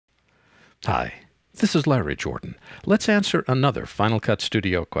Hi, this is Larry Jordan. Let's answer another Final Cut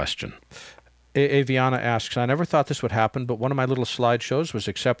Studio question. Aviana asks, I never thought this would happen, but one of my little slideshows was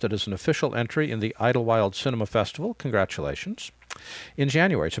accepted as an official entry in the Idlewild Cinema Festival. Congratulations. In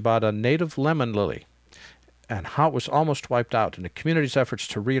January, it's about a native lemon lily and how it was almost wiped out and the community's efforts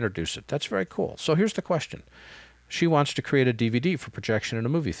to reintroduce it. That's very cool. So here's the question. She wants to create a DVD for projection in a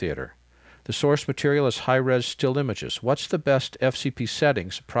movie theater. The source material is high-res still images. What's the best FCP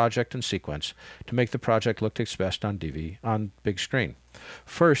settings, project and sequence, to make the project look its best on big screen?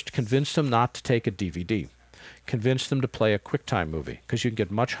 First, convince them not to take a DVD. Convince them to play a QuickTime movie, because you can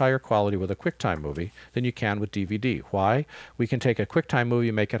get much higher quality with a QuickTime movie than you can with DVD. Why? We can take a QuickTime movie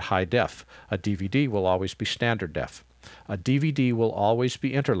and make it high def. A DVD will always be standard def. A DVD will always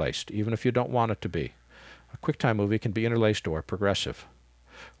be interlaced, even if you don't want it to be. A QuickTime movie can be interlaced or progressive.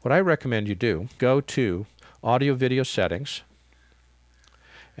 What I recommend you do, go to Audio Video Settings,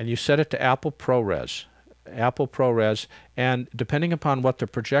 and you set it to Apple ProRes. Apple ProRes, and depending upon what the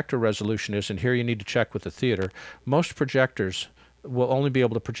projector resolution is, and here you need to check with the theater, most projectors will only be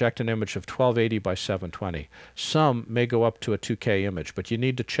able to project an image of 1280 by 720. Some may go up to a 2K image, but you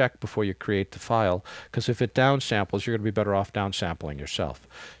need to check before you create the file, because if it downsamples, you're going to be better off downsampling yourself.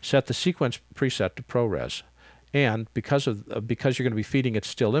 Set the sequence preset to ProRes. And because you're going to be feeding it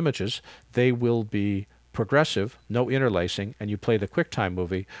still images, they will be progressive, no interlacing, and you play the QuickTime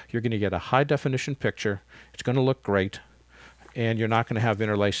movie, you're going to get a high-definition picture. It's going to look great, and you're not going to have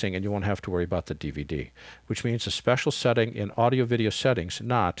interlacing, and you won't have to worry about the DVD, which means a special setting in audio-video settings,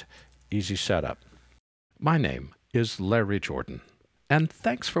 not easy setup. My name is Larry Jordan, and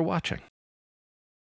thanks for watching.